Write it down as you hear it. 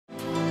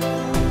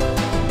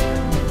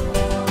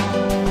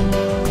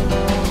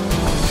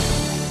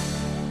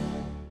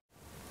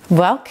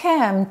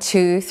Welcome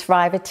to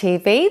Thriver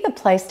TV, the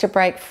place to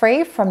break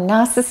free from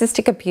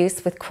narcissistic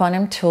abuse with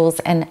quantum tools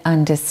and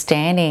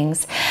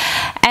understandings.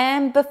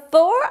 And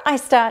before I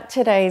start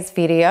today's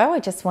video,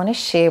 I just want to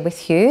share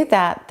with you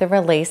that the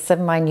release of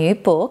my new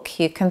book,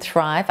 You Can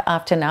Thrive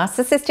After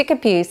Narcissistic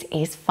Abuse,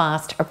 is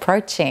fast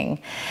approaching.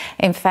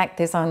 In fact,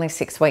 there's only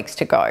 6 weeks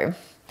to go.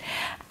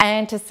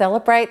 And to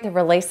celebrate the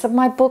release of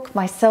my book,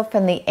 myself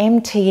and the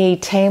MTE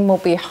team will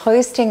be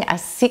hosting a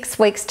 6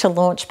 weeks to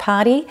launch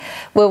party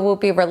where we'll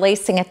be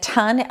releasing a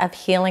ton of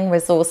healing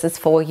resources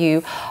for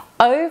you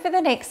over the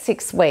next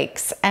 6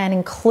 weeks. And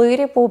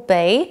included will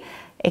be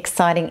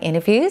exciting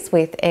interviews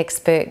with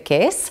expert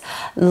guests,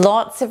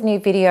 lots of new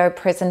video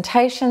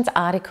presentations,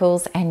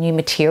 articles, and new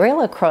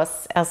material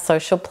across our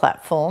social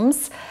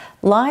platforms,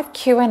 live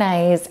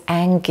Q&As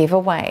and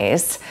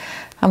giveaways.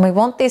 And we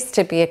want this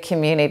to be a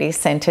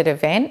community-centered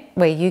event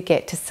where you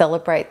get to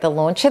celebrate the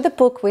launch of the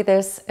book with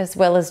us, as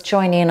well as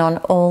join in on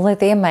all of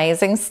the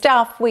amazing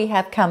stuff we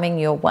have coming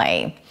your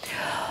way.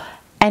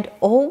 And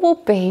all will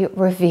be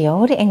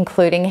revealed,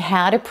 including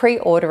how to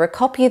pre-order a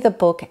copy of the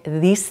book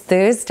this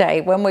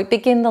Thursday when we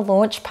begin the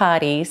launch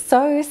party.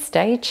 So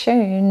stay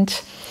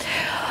tuned.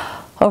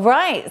 All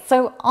right,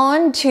 so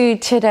on to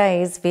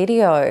today's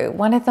video.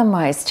 One of the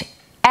most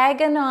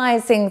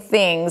agonizing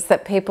things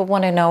that people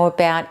want to know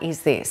about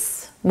is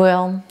this.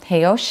 Will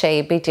he or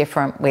she be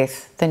different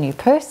with the new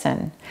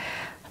person?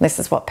 This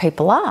is what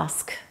people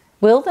ask.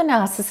 Will the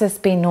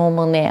narcissist be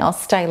normal now,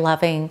 stay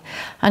loving,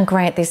 and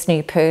grant this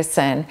new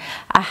person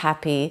a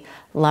happy,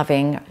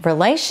 loving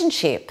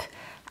relationship?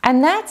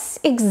 And that's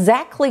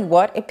exactly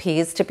what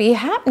appears to be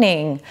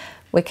happening.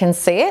 We can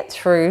see it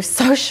through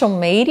social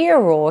media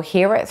or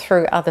hear it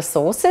through other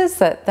sources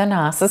that the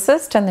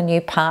narcissist and the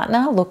new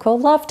partner look all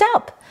loved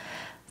up.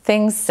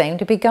 Things seem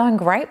to be going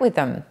great with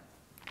them.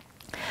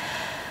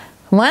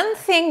 One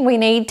thing we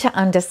need to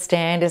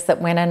understand is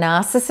that when a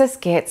narcissist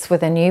gets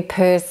with a new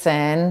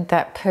person,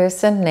 that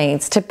person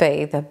needs to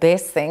be the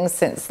best thing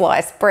since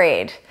sliced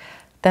bread.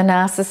 The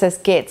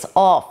narcissist gets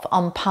off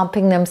on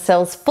pumping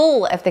themselves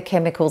full of the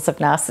chemicals of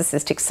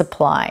narcissistic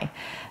supply,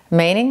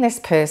 meaning this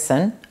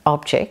person,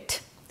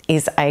 object,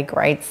 is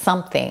A-grade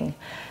something.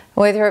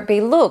 Whether it be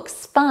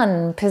looks,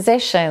 fun,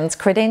 possessions,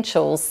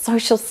 credentials,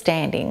 social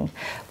standing,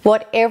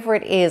 whatever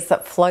it is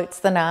that floats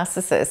the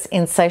narcissist's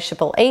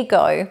insatiable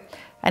ego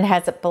and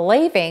has it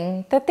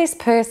believing that this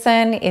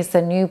person is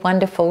the new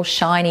wonderful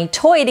shiny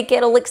toy to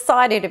get all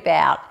excited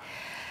about.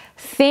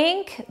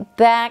 Think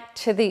back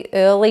to the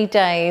early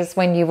days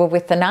when you were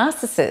with the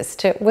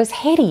narcissist. It was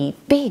heady,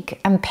 big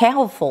and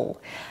powerful.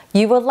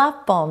 You were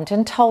love bombed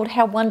and told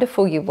how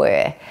wonderful you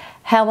were,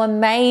 how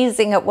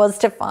amazing it was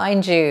to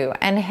find you,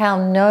 and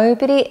how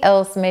nobody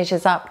else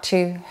measures up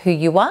to who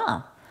you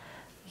are.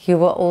 You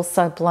were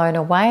also blown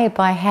away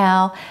by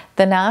how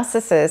the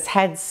narcissist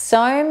had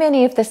so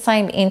many of the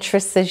same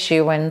interests as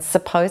you and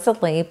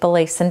supposedly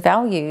beliefs and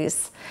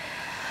values.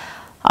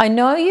 I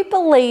know you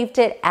believed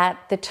it at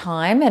the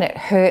time, and it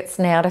hurts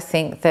now to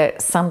think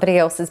that somebody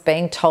else is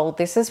being told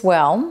this as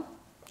well.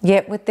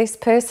 Yet with this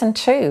person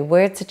too,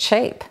 words are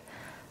cheap.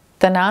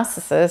 The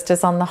narcissist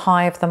is on the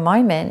high of the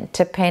moment,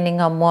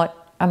 depending on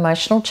what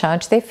emotional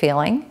charge they're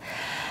feeling.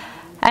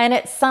 And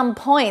at some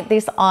point,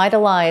 this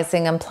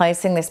idolizing and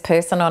placing this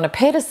person on a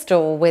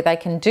pedestal where they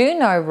can do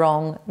no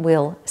wrong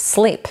will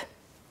slip.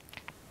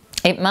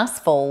 It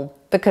must fall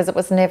because it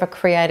was never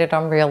created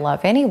on real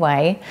love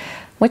anyway,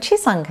 which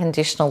is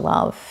unconditional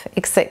love,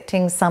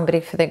 accepting somebody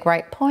for their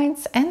great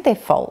points and their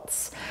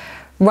faults,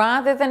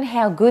 rather than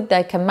how good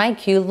they can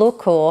make you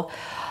look or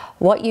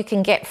what you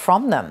can get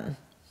from them.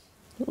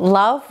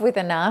 Love with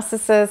a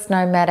narcissist,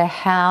 no matter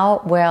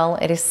how well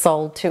it is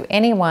sold to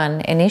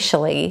anyone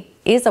initially,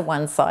 is a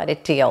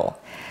one-sided deal.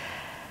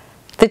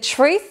 The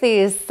truth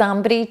is,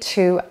 somebody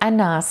to a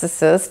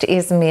narcissist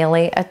is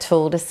merely a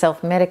tool to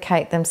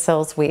self-medicate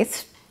themselves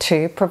with,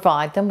 to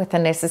provide them with the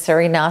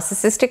necessary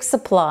narcissistic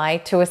supply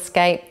to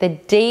escape the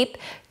deep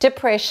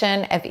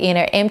depression of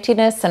inner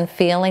emptiness and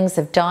feelings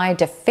of dire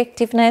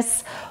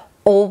defectiveness,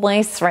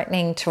 always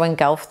threatening to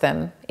engulf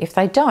them if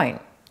they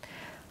don't.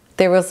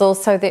 There is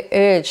also the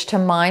urge to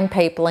mind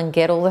people and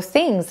get all the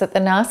things that the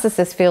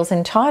narcissist feels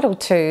entitled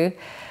to,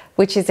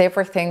 which is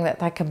everything that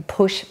they can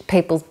push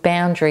people's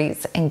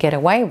boundaries and get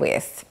away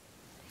with.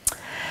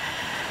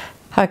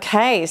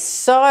 Okay,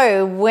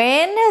 so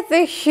when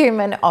the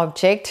human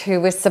object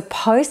who is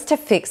supposed to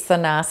fix the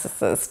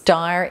narcissist's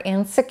dire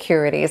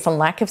insecurities and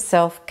lack of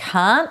self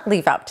can't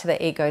live up to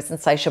the ego's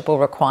insatiable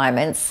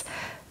requirements,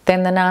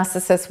 then the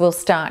narcissist will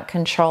start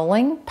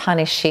controlling,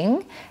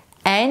 punishing,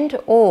 and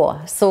or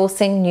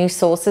sourcing new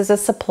sources of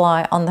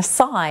supply on the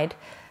side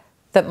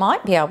that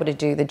might be able to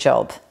do the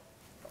job.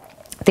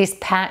 This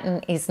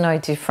pattern is no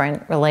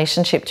different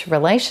relationship to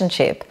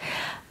relationship.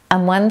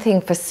 And one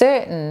thing for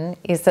certain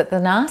is that the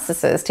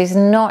narcissist is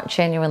not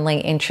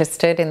genuinely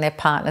interested in their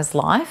partner's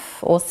life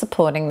or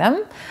supporting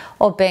them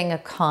or being a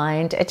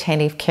kind,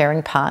 attentive,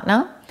 caring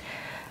partner.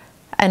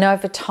 And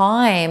over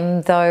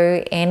time,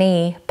 though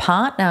any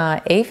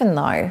partner, even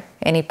though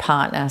any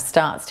partner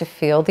starts to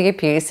feel the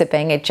abuse of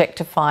being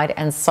objectified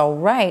and soul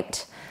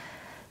raped,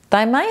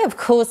 they may of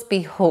course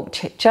be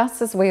hooked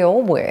just as we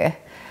all were.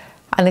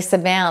 And this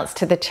amounts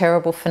to the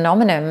terrible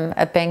phenomenon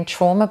of being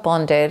trauma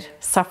bonded,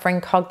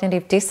 suffering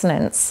cognitive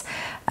dissonance,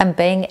 and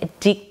being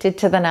addicted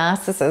to the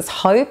narcissist,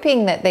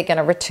 hoping that they're going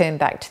to return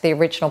back to the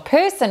original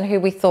person who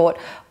we thought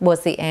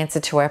was the answer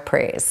to our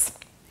prayers.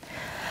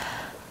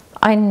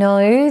 I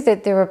know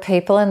that there are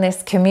people in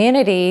this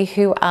community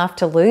who,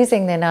 after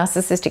losing their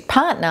narcissistic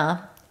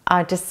partner,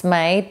 are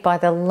dismayed by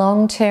the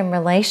long-term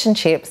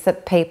relationships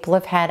that people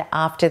have had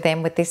after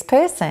them with this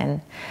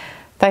person.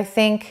 They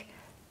think,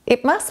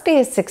 it must be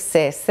a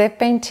success. They've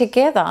been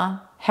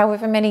together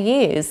however many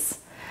years.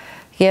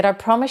 Yet I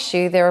promise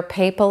you there are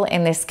people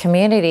in this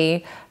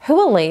community who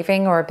are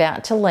leaving or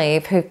about to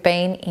leave who've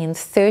been in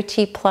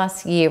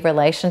 30+ year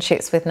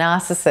relationships with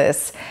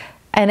narcissists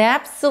and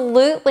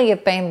absolutely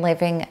have been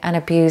living an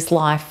abused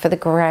life for the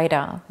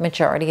greater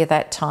majority of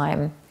that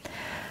time.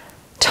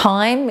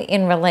 Time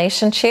in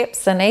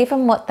relationships and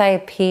even what they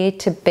appear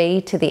to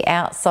be to the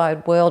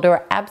outside world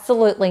are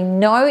absolutely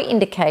no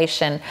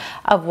indication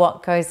of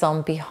what goes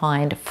on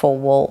behind four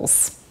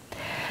walls.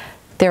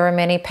 There are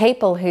many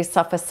people who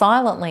suffer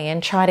silently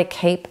and try to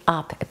keep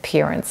up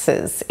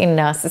appearances in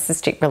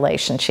narcissistic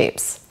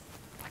relationships.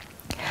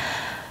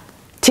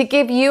 To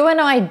give you an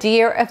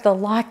idea of the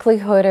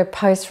likelihood of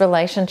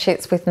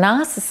post-relationships with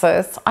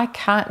narcissists, I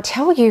can't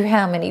tell you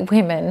how many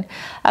women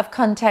have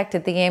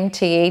contacted the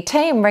MTE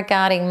team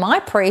regarding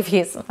my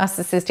previous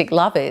narcissistic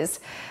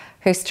lovers,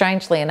 who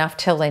strangely enough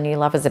tell their new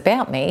lovers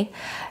about me,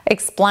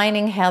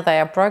 explaining how they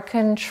are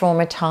broken,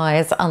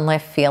 traumatized, and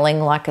left feeling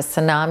like a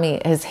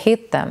tsunami has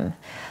hit them,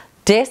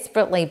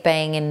 desperately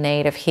being in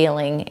need of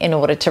healing in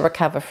order to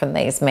recover from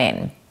these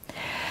men.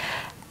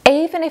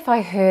 Even if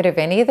I heard of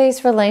any of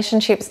these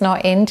relationships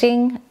not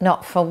ending,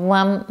 not for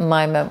one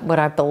moment would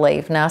I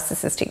believe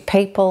narcissistic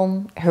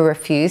people who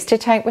refuse to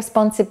take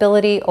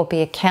responsibility or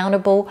be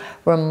accountable,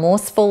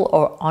 remorseful,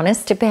 or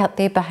honest about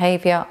their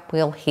behavior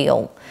will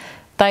heal.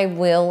 They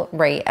will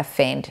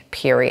re-offend,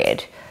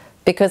 period,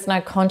 because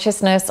no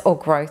consciousness or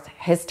growth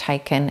has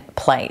taken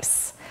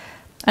place.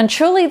 And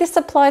truly this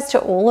applies to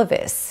all of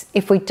us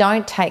if we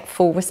don't take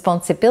full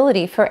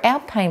responsibility for our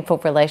painful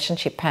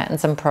relationship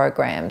patterns and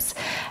programs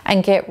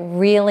and get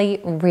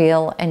really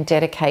real and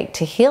dedicate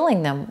to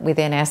healing them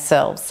within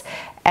ourselves.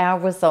 Our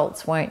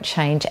results won't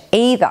change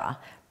either,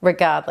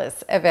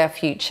 regardless of our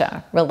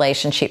future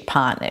relationship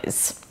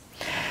partners.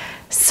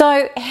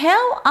 So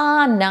how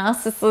are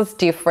narcissists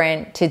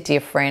different to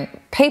different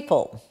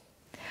people?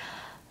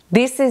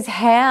 This is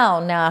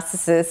how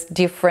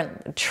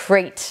narcissists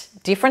treat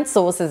different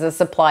sources of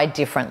supply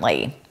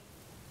differently.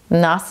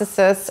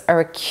 Narcissists are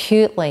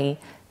acutely,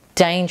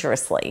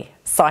 dangerously,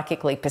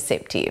 psychically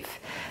perceptive.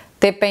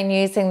 They've been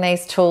using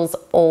these tools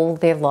all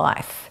their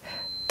life.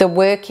 The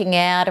working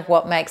out of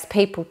what makes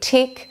people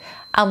tick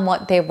and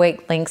what their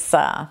weak links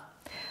are.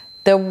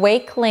 The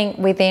weak link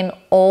within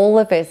all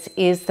of us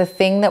is the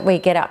thing that we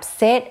get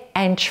upset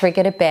and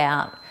triggered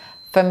about.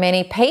 For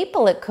many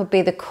people, it could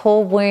be the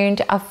core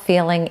wound of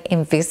feeling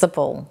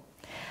invisible.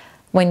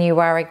 When you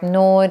are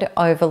ignored,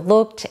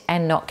 overlooked,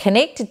 and not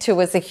connected to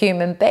as a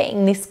human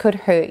being, this could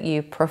hurt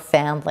you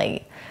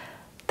profoundly.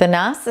 The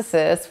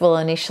narcissist will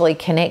initially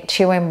connect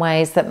you in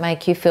ways that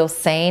make you feel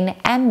seen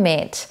and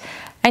met,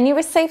 and you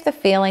receive the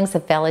feelings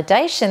of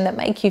validation that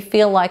make you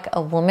feel like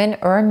a woman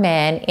or a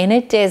man in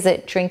a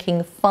desert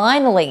drinking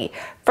finally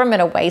from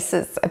an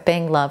oasis of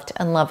being loved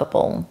and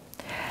lovable.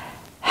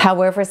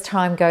 However, as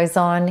time goes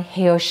on,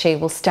 he or she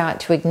will start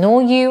to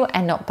ignore you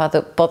and not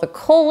bother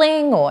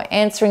calling or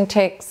answering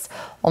texts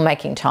or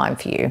making time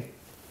for you.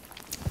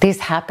 This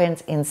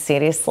happens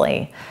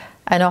insidiously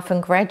and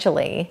often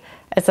gradually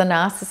as a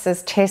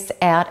narcissist tests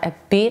out a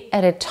bit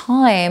at a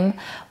time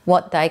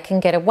what they can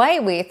get away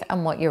with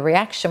and what your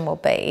reaction will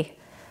be.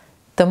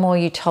 The more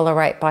you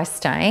tolerate by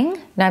staying,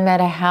 no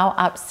matter how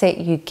upset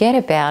you get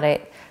about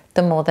it,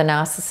 the more the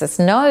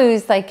narcissist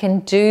knows they can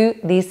do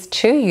this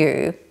to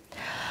you.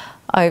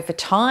 Over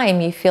time,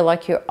 you feel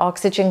like your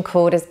oxygen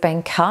cord has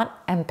been cut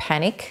and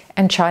panic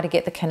and try to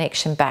get the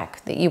connection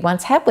back that you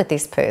once had with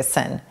this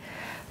person.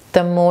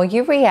 The more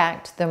you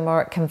react, the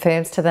more it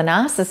confirms to the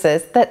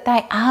narcissist that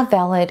they are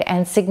valid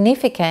and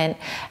significant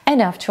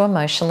enough to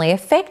emotionally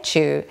affect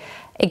you.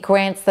 It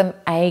grants them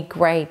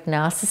A-grade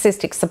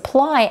narcissistic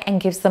supply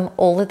and gives them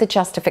all of the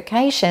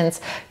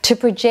justifications to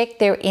project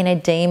their inner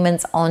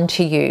demons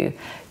onto you.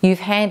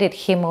 You've handed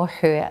him or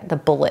her the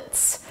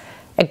bullets.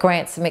 It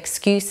grants them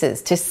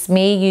excuses to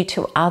smear you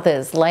to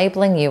others,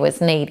 labeling you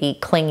as needy,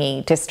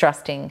 clingy,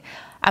 distrusting,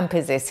 and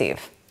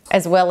possessive,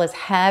 as well as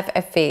have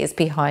affairs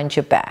behind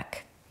your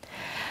back.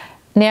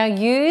 Now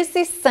use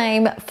this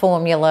same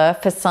formula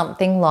for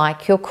something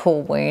like your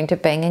core wound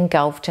of being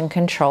engulfed and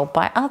controlled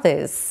by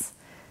others.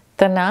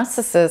 The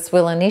narcissist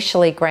will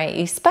initially grant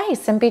you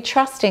space and be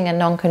trusting and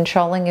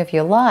non-controlling of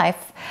your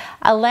life,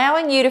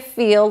 allowing you to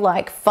feel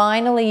like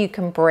finally you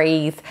can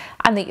breathe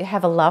and that you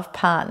have a love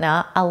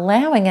partner,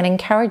 allowing and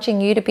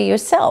encouraging you to be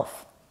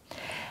yourself.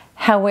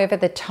 However,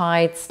 the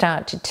tides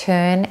start to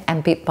turn,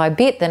 and bit by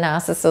bit, the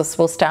narcissist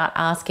will start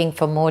asking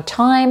for more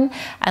time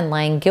and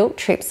laying guilt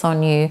trips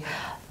on you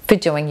for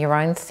doing your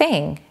own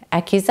thing.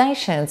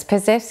 Accusations,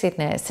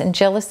 possessiveness, and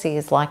jealousy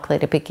is likely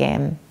to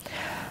begin.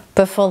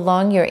 Before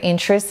long, your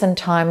interest and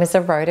time is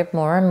eroded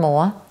more and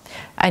more,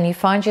 and you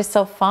find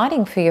yourself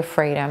fighting for your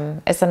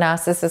freedom as the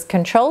narcissist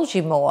controls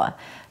you more.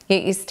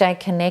 Yet you stay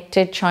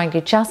connected, trying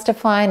to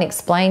justify and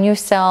explain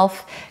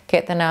yourself,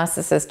 get the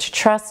narcissist to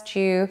trust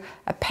you,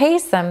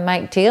 appease them,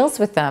 make deals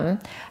with them,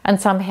 and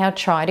somehow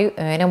try to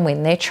earn and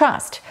win their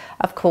trust.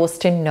 Of course,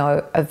 to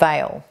no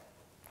avail.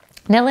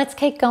 Now let's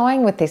keep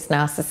going with this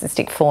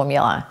narcissistic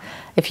formula.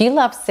 If you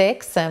love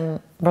sex and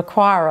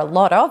require a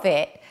lot of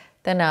it,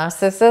 the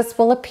narcissist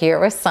will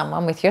appear as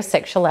someone with your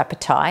sexual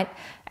appetite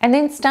and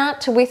then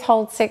start to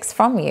withhold sex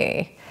from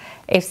you.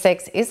 If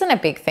sex isn't a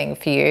big thing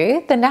for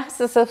you, the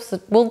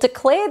narcissist will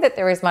declare that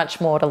there is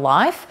much more to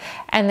life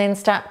and then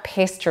start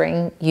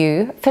pestering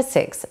you for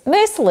sex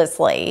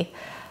mercilessly.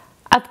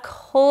 Of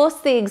course,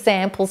 the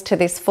examples to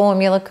this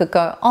formula could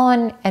go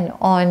on and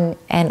on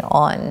and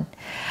on.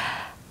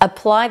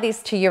 Apply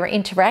this to your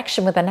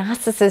interaction with a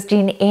narcissist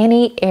in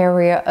any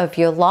area of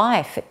your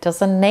life. It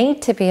doesn't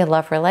need to be a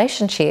love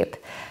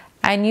relationship.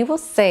 And you will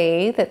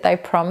see that they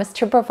promise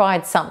to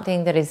provide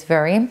something that is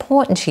very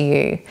important to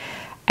you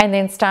and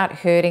then start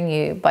hurting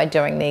you by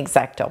doing the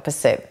exact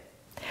opposite.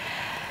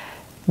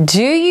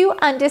 Do you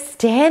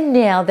understand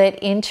now that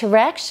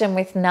interaction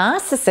with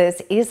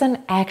narcissists isn't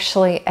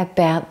actually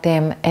about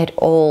them at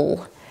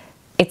all?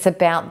 It's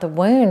about the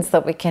wounds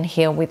that we can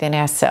heal within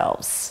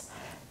ourselves.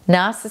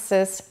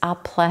 Narcissists are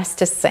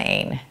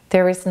plasticine.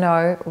 There is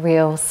no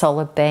real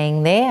solid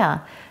being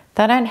there.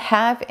 They don't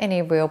have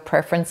any real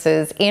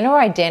preferences, inner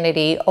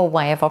identity, or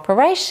way of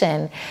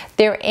operation.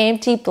 They're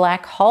empty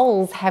black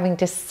holes having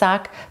to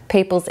suck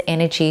people's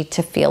energy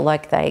to feel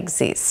like they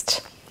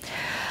exist.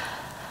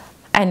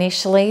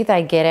 Initially,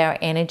 they get our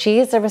energy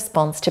as a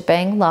response to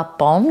being love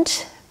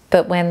bombed,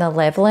 but when the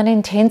level and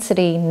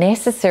intensity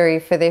necessary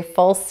for their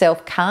false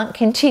self can't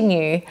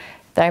continue,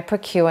 they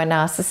procure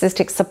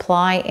narcissistic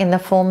supply in the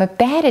form of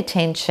bad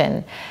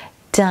attention,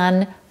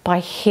 done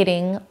by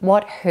hitting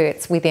what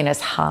hurts within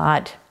us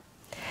hard.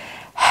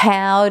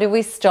 How do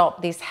we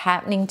stop this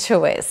happening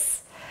to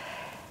us?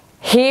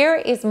 Here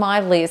is my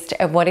list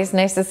of what is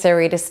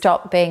necessary to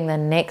stop being the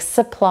next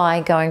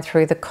supply going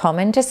through the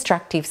common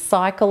destructive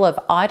cycle of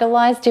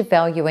idolize,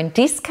 devalue, and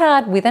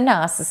discard with a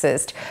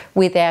narcissist,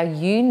 with our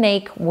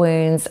unique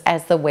wounds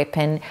as the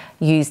weapon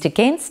used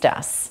against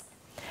us.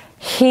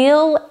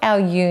 Heal our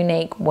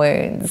unique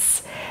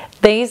wounds.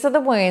 These are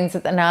the wounds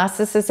that the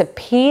narcissist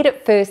appeared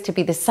at first to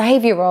be the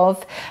savior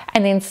of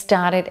and then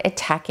started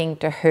attacking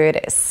to hurt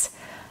us.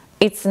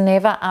 It's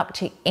never up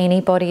to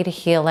anybody to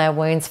heal our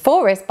wounds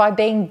for us by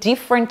being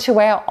different to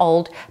our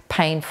old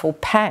painful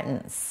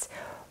patterns.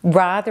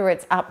 Rather,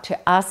 it's up to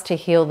us to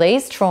heal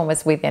these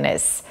traumas within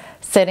us,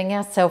 setting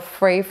ourselves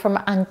free from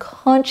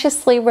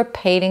unconsciously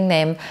repeating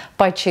them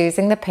by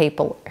choosing the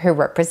people who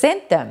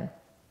represent them.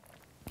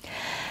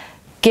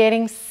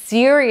 Getting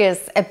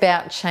serious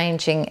about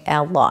changing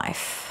our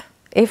life.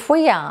 If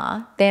we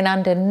are, then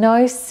under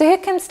no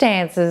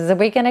circumstances are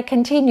we going to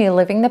continue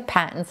living the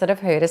patterns that have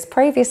hurt us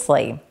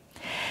previously.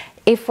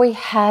 If we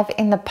have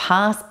in the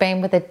past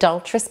been with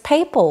adulterous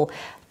people,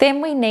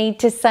 then we need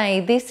to say,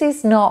 this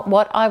is not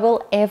what I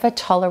will ever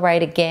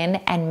tolerate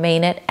again, and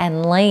mean it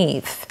and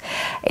leave.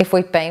 If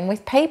we've been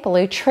with people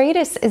who treat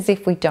us as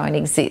if we don't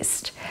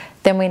exist,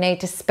 then we need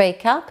to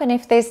speak up, and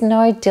if there's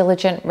no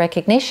diligent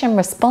recognition,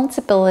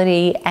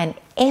 responsibility and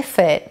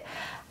effort,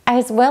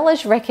 as well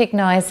as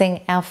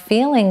recognizing our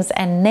feelings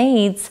and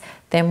needs,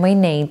 then we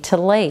need to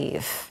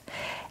leave.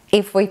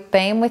 If we've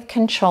been with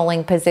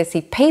controlling,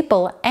 possessive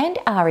people and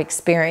are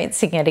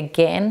experiencing it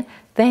again,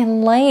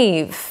 then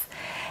leave.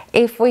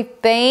 If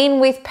we've been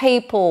with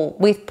people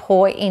with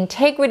poor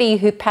integrity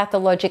who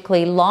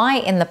pathologically lie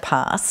in the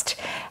past,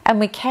 and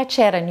we catch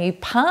out a new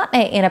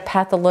partner in a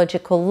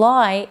pathological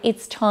lie,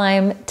 it's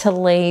time to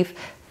leave,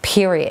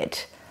 period.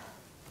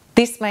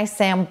 This may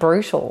sound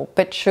brutal,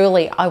 but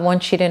truly I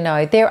want you to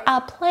know there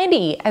are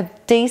plenty of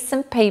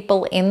decent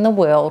people in the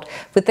world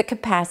with the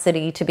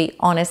capacity to be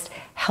honest,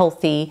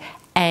 healthy,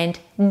 and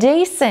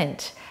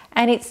decent.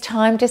 And it's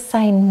time to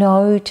say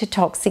no to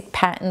toxic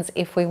patterns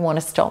if we want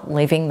to stop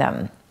living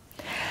them.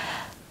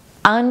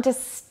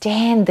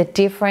 Understand the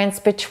difference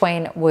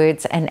between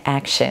words and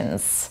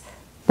actions.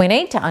 We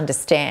need to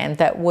understand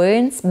that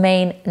words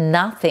mean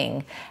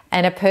nothing,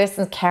 and a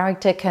person's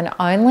character can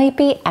only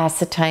be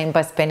ascertained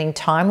by spending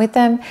time with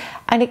them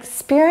and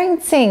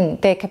experiencing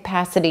their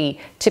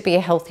capacity to be a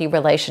healthy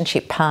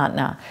relationship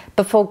partner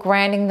before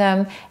granting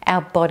them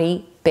our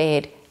body,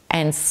 bed,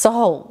 and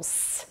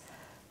souls.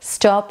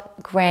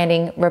 Stop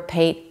granting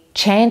repeat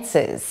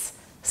chances.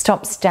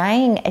 Stop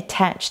staying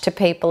attached to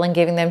people and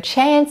giving them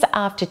chance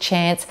after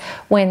chance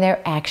when their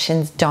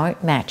actions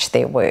don't match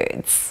their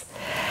words.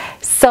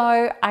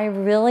 So I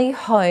really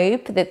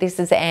hope that this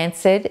has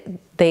answered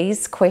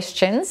these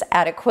questions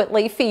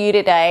adequately for you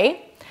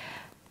today.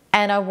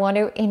 And I want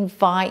to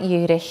invite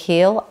you to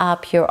heal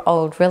up your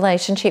old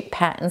relationship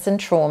patterns and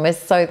traumas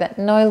so that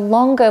no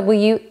longer will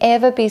you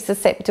ever be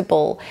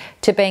susceptible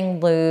to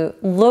being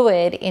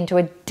lured into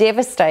a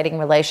devastating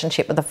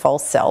relationship with a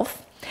false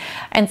self.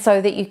 And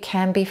so that you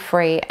can be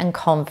free and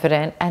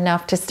confident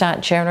enough to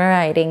start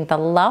generating the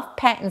love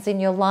patterns in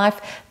your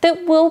life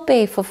that will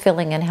be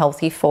fulfilling and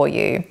healthy for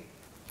you.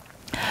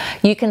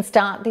 You can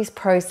start this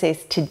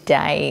process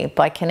today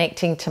by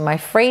connecting to my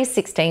free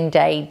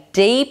 16-day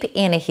deep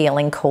inner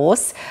healing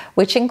course,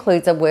 which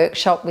includes a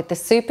workshop with the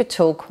super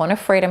tool Quantum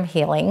Freedom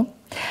Healing,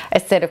 a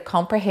set of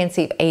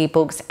comprehensive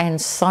ebooks, and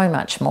so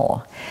much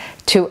more.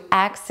 To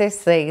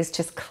access these,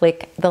 just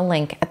click the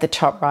link at the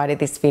top right of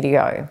this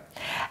video.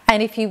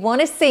 And if you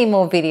want to see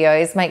more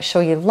videos, make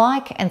sure you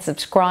like and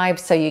subscribe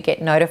so you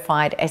get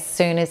notified as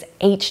soon as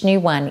each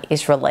new one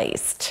is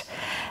released.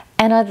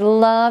 And I'd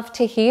love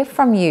to hear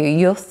from you,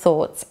 your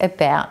thoughts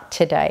about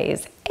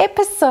today's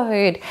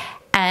episode.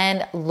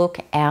 And look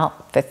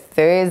out for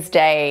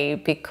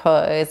Thursday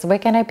because we're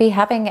going to be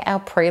having our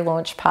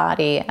pre-launch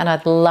party and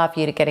I'd love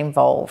you to get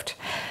involved.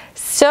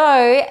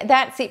 So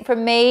that's it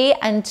from me.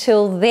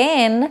 Until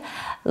then,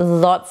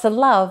 lots of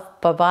love.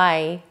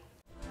 Bye-bye.